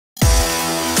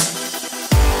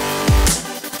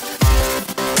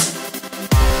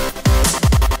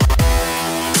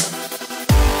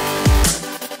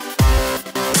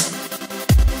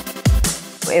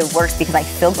it works because I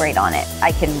feel great on it.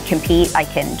 I can compete, I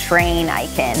can train, I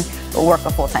can work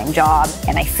a full-time job,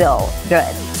 and I feel good.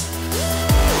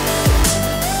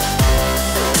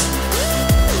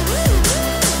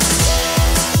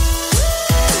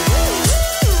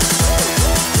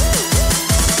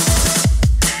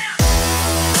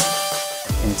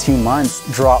 In 2 months,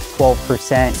 drop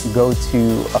 12%, go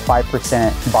to a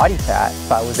 5% body fat.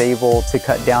 If I was able to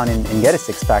cut down and get a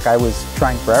six-pack, I was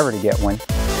trying forever to get one.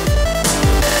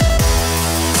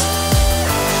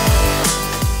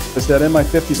 Is that in my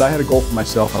 50s, I had a goal for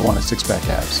myself. I wanted six-pack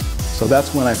abs. So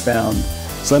that's when I found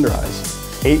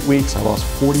Slenderiiz. 8 weeks, I lost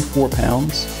 44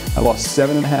 pounds. I lost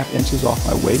 7.5 inches off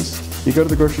my waist. You go to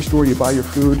the grocery store, you buy your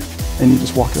food, and you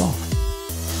just walk it off.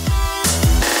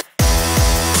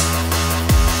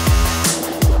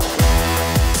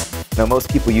 Now,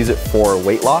 most people use it for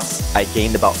weight loss. I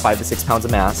gained about 5 to 6 pounds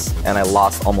of mass, and I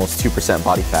lost almost 2%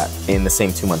 body fat in the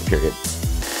same 2-month period.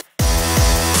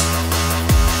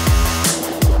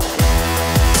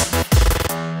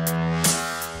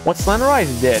 What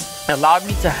Slenderiiz did allowed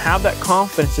me to have that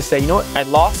confidence to say, you know what, I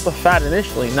lost the fat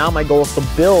initially, now my goal is to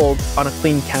build on a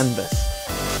clean canvas.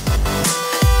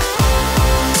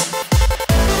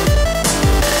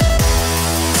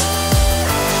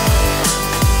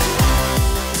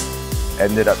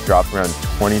 Ended up dropping around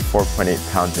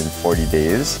 24.8 pounds in 40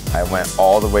 days. I went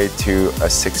all the way to a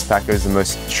six-pack. It was the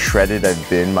most shredded I've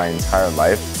been my entire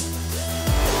life.